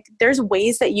 it's like, there's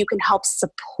ways that you can help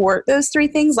support those 3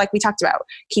 things. Like we talked about,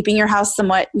 keeping your house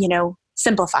somewhat, you know,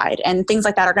 simplified and things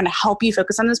like that are going to help you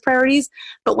focus on those priorities.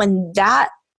 But when that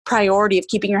priority of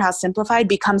keeping your house simplified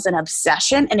becomes an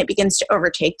obsession and it begins to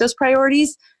overtake those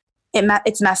priorities,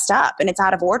 it's messed up and it's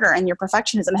out of order, and your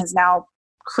perfectionism has now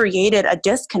created a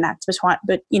disconnect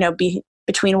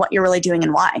between what you're really doing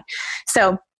and why.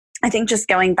 So I think just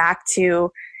going back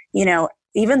to, you know,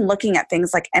 even looking at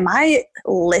things like, am I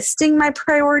listing my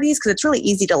priorities? Because it's really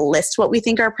easy to list what we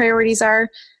think our priorities are,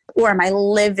 or am I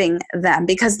living them?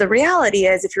 Because the reality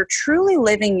is, if you're truly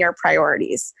living your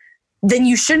priorities, then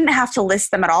you shouldn't have to list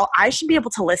them at all. I should be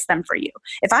able to list them for you.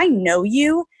 If I know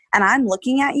you and I'm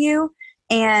looking at you,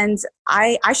 and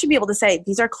I should be able to say,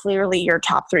 these are clearly your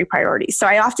top 3 priorities. So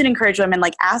I often encourage women,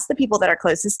 like, ask the people that are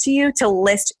closest to you to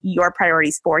list your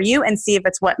priorities for you and see if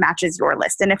it's what matches your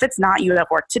list. And if it's not, you have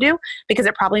work to do, because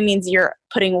it probably means you're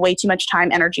putting way too much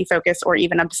time, energy, focus, or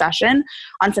even obsession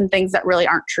on some things that really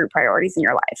aren't true priorities in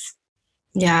your life.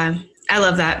 Yeah, I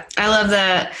love that. I love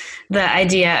the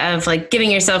idea of like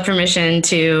giving yourself permission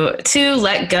to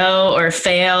let go or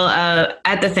fail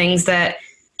at the things that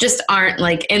just aren't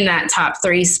like in that top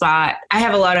 3 spot. I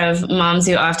have a lot of moms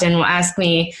who often will ask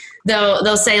me,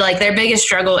 they'll say like their biggest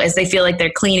struggle is they feel like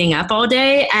they're cleaning up all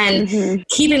day, and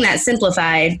keeping that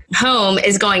simplified home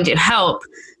is going to help.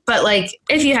 But like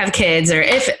if you have kids, or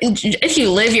if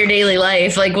you live your daily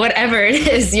life, like whatever it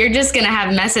is, you're just going to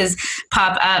have messes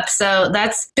pop up. So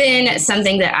that's been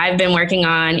something that I've been working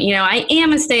on. You know, I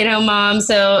am a stay-at-home mom.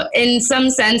 So in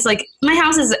some sense, like my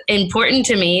house is important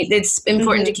to me. It's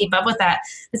important to keep up with that.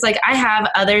 It's like I have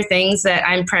other things that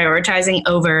I'm prioritizing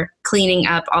over cleaning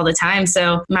up all the time.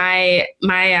 So my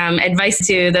advice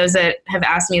to those that have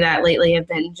asked me that lately have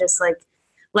been just like,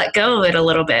 let go of it a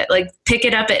little bit, like pick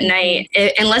it up at night,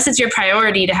 unless it's your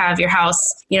priority to have your house,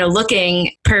 you know, looking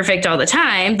perfect all the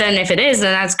time. Then if it is,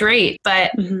 then that's great.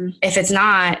 But if it's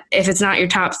not your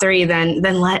top 3, then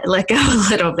let go a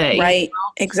little bit. Right. You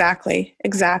know? Exactly.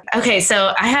 Okay.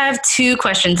 So I have 2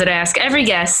 questions that I ask every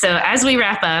guest. So as we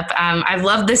wrap up, I've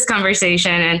loved this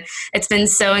conversation and it's been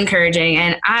so encouraging.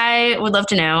 And I would love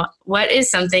to know, what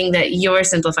is something that you're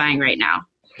simplifying right now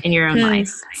in your own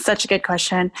life? Such a good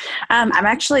question. I'm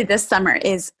actually, this summer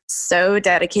is so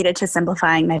dedicated to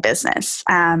simplifying my business.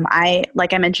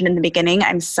 Like I mentioned in the beginning,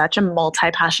 I'm such a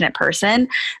multi-passionate person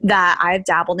that I've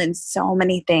dabbled in so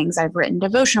many things. I've written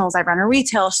devotionals, I've run a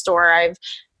retail store, I've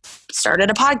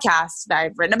started a podcast,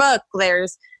 I've written a book.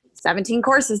 There's 17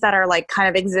 courses that are like kind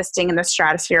of existing in the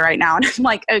stratosphere right now. And I'm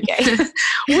like, okay,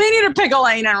 we need to pick a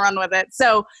lane and run with it.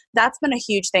 So that's been a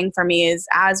huge thing for me, is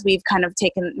as we've kind of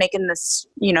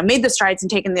made the strides and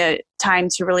taken the time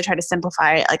to really try to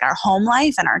simplify like our home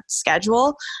life and our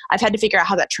schedule. I've had to figure out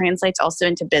how that translates also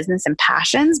into business and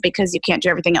passions, because you can't do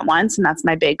everything at once. And that's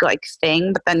my big like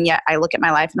thing. But then yet I look at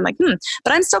my life and I'm like,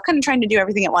 but I'm still kind of trying to do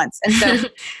everything at once. And so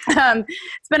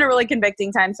it's been a really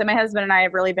convicting time. So my husband and I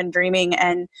have really been dreaming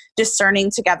and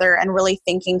discerning together and really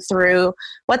thinking through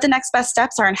what the next best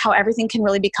steps are and how everything can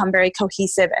really become very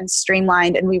cohesive and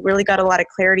streamlined. And we really got a lot of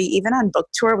clarity even on book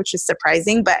tour, which is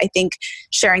surprising, but I think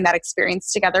sharing that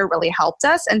experience together really helped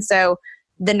us. And so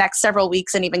the next several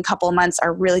weeks and even couple of months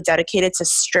are really dedicated to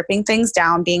stripping things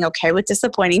down, being okay with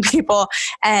disappointing people,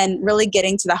 and really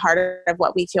getting to the heart of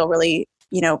what we feel really,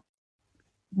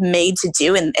 made to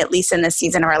do, and at least in this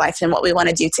season of our life, and what we want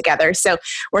to do together. So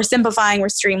we're simplifying, we're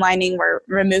streamlining, we're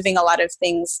removing a lot of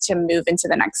things to move into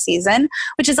the next season,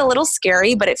 which is a little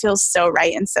scary, but it feels so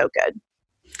right and so good.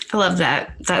 I love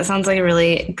that. That sounds like a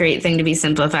really great thing to be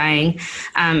simplifying,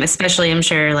 especially I'm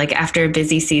sure like after a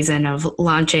busy season of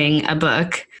launching a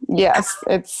book. Yes,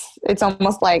 it's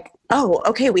almost like, oh,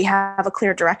 okay, we have a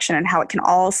clear direction and how it can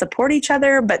all support each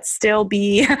other, but still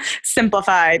be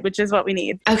simplified, which is what we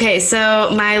need. Okay, so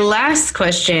my last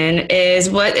question is,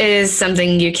 what is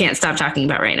something you can't stop talking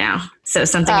about right now? So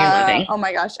something you're living. Oh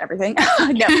my gosh, everything.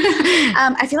 No.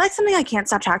 I feel like something I can't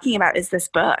stop talking about is this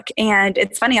book. And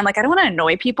it's funny, I'm like, I don't want to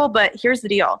annoy people, but here's the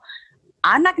deal.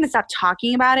 I'm not going to stop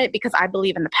talking about it because I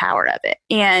believe in the power of it.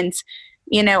 And,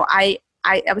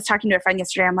 I was talking to a friend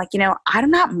yesterday. I'm like, I'm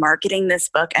not marketing this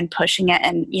book and pushing it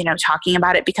and, talking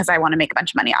about it because I want to make a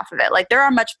bunch of money off of it. Like, there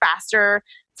are much faster,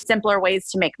 simpler ways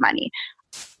to make money.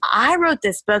 I wrote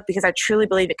this book because I truly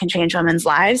believe it can change women's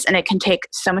lives, and it can take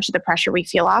so much of the pressure we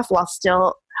feel off while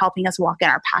still helping us walk in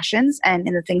our passions and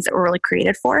in the things that we're really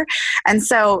created for. And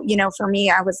so, for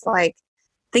me, I was like,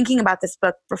 thinking about this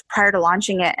book prior to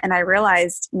launching it, and I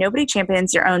realized nobody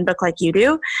champions your own book like you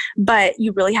do, but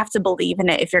you really have to believe in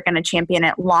it if you're going to champion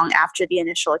it long after the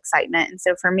initial excitement. And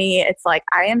so for me, it's like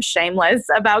I am shameless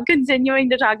about continuing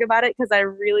to talk about it, because I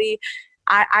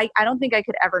don't think I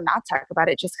could ever not talk about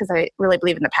it, just because I really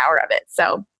believe in the power of it.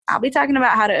 So I'll be talking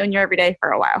about how to own your everyday for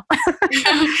a while.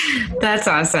 That's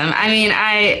awesome. I mean,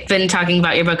 I've been talking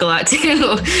about your book a lot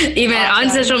too, even on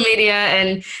social media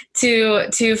and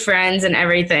to friends and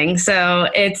everything. So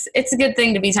it's a good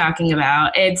thing to be talking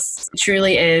about. It's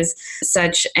truly is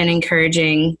such an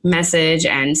encouraging message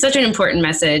and such an important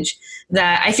message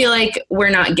that I feel like we're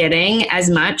not getting as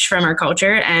much from our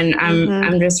culture. And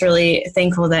I'm just really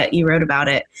thankful that you wrote about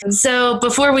it. So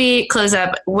before we close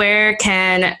up, where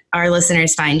can our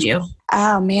listeners find you?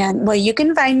 Oh, man. Well, you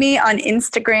can find me on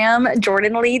Instagram,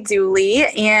 Jordan Lee Dooley.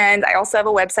 And I also have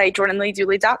a website,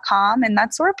 jordanleedooley.com. And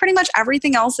that's where pretty much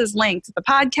everything else is linked. The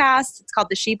podcast, it's called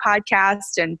the She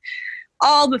Podcast, and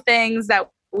all the things that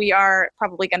we are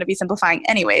probably going to be simplifying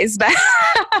anyways. But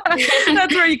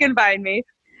that's where you can find me.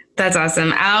 That's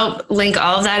awesome. I'll link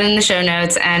all of that in the show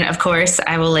notes. And of course,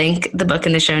 I will link the book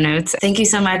in the show notes. Thank you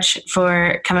so much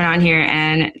for coming on here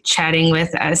and chatting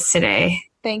with us today.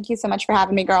 Thank you so much for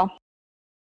having me, girl.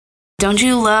 Don't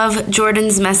you love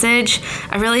Jordan's message?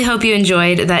 I really hope you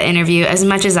enjoyed that interview as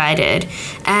much as I did.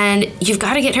 And you've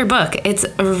got to get her book. It's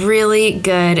really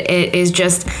good. It is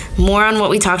just more on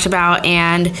what we talked about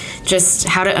and just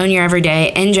how to own your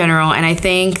everyday in general. And I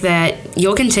think that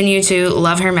you'll continue to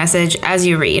love her message as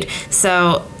you read.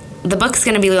 So the book's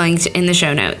going to be linked in the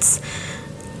show notes.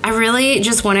 I really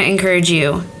just want to encourage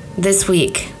you this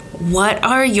week. What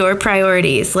are your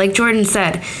priorities? Like Jordan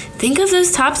said, think of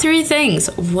those top 3 things.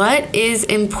 What is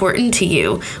important to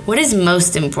you? What is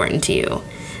most important to you?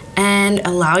 And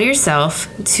allow yourself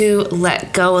to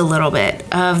let go a little bit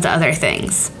of the other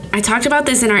things. I talked about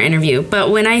this in our interview,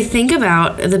 but when I think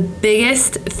about the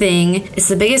biggest thing, it's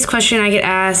the biggest question I get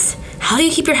asked, how do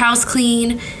you keep your house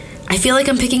clean? I feel like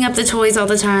I'm picking up the toys all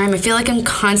the time. I feel like I'm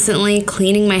constantly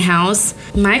cleaning my house.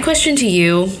 My question to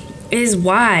you is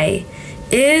why?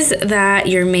 Is that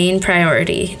your main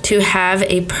priority, to have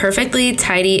a perfectly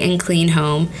tidy and clean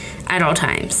home at all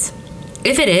times?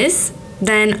 If it is,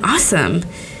 then awesome.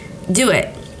 Do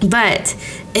it. But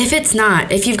if it's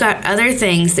not, if you've got other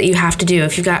things that you have to do,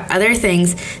 if you've got other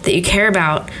things that you care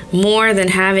about more than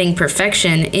having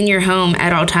perfection in your home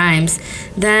at all times,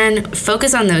 then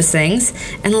focus on those things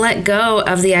and let go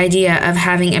of the idea of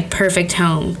having a perfect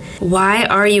home. Why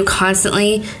are you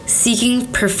constantly seeking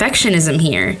perfectionism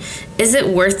here? Is it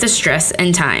worth the stress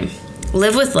and time?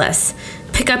 Live with less.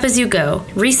 Pick up as you go.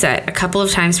 Reset a couple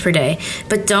of times per day.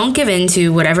 But don't give in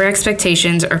to whatever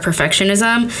expectations or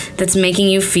perfectionism that's making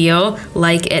you feel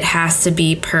like it has to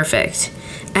be perfect.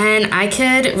 And I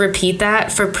could repeat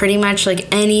that for pretty much like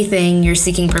anything you're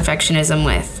seeking perfectionism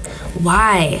with.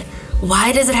 Why?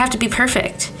 Why does it have to be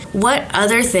perfect? What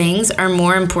other things are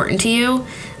more important to you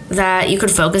that you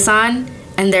could focus on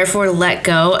and therefore let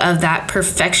go of that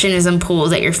perfectionism pull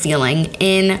that you're feeling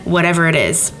in whatever it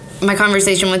is? My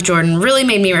conversation with Jordan really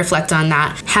made me reflect on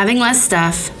that. Having less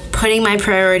stuff, putting my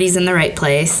priorities in the right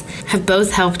place, have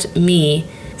both helped me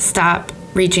stop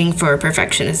reaching for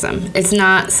perfectionism. It's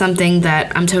not something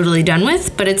that I'm totally done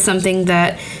with, but it's something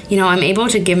that, I'm able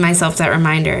to give myself that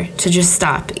reminder to just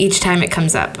stop each time it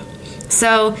comes up.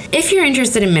 So if you're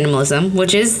interested in minimalism,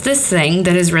 which is this thing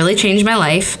that has really changed my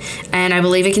life, and I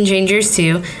believe it can change yours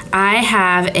too, I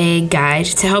have a guide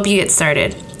to help you get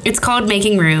started. It's called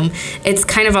Making Room. It's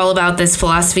kind of all about this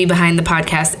philosophy behind the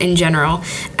podcast in general,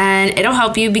 and it'll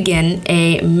help you begin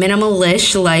a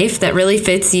minimalish life that really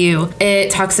fits you. It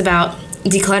talks about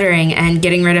decluttering and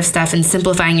getting rid of stuff and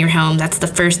simplifying your home. That's the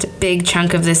first big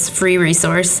chunk of this free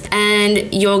resource.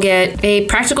 And you'll get a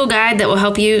practical guide that will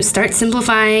help you start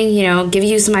simplifying, give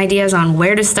you some ideas on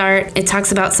where to start. It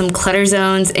talks about some clutter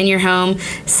zones in your home,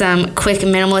 some quick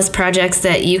minimalist projects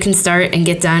that you can start and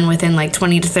get done within like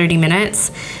 20 to 30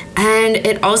 minutes. And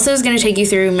it also is going to take you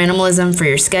through minimalism for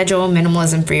your schedule,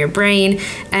 minimalism for your brain,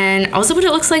 and also what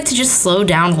it looks like to just slow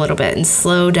down a little bit and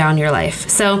slow down your life.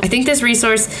 So I think this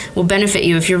resource will benefit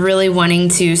you if you're really wanting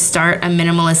to start a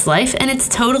minimalist life, and it's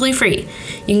totally free.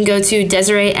 You can go to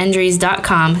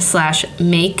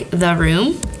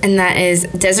DesireeEndries.com/maketheroom, and that is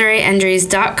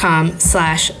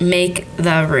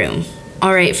DesireeEndries.com/maketheroom.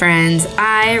 All right, friends,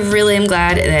 I really am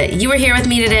glad that you were here with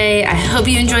me today. I hope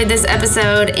you enjoyed this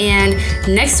episode, and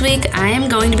next week I am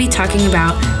going to be talking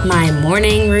about my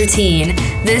morning routine.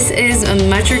 This is a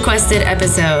much requested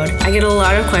episode. I get a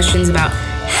lot of questions about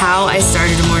how I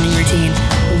started a morning routine,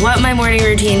 what my morning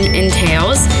routine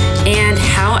entails, and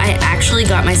how I actually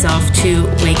got myself to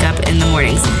wake up in the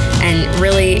mornings and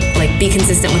really be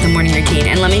consistent with the morning routine.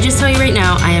 And let me just tell you right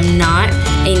now, I am not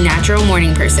a natural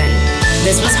morning person.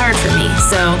 This was hard for me.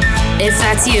 So if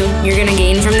that's you, you're going to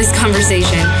gain from this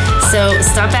conversation. So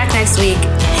stop back next week,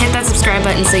 hit that subscribe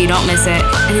button so you don't miss it.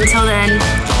 And until then,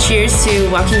 cheers to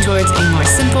walking towards a more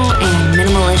simple and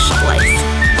minimalish life.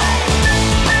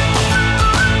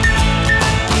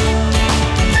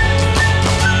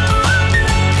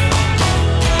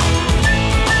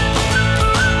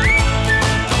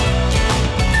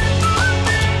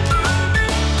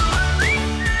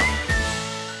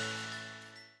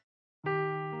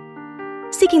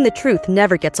 Seeking the truth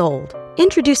never gets old.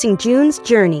 Introducing June's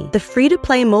Journey, the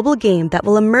free-to-play mobile game that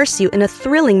will immerse you in a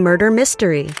thrilling murder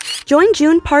mystery. Join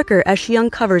June Parker as she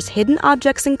uncovers hidden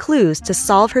objects and clues to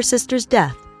solve her sister's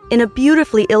death in a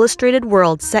beautifully illustrated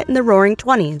world set in the Roaring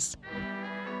 '20s.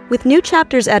 With new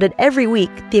chapters added every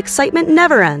week, the excitement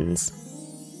never ends.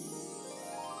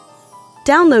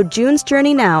 Download June's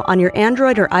Journey now on your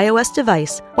Android or iOS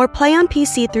device, or play on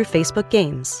PC through Facebook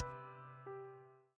Games.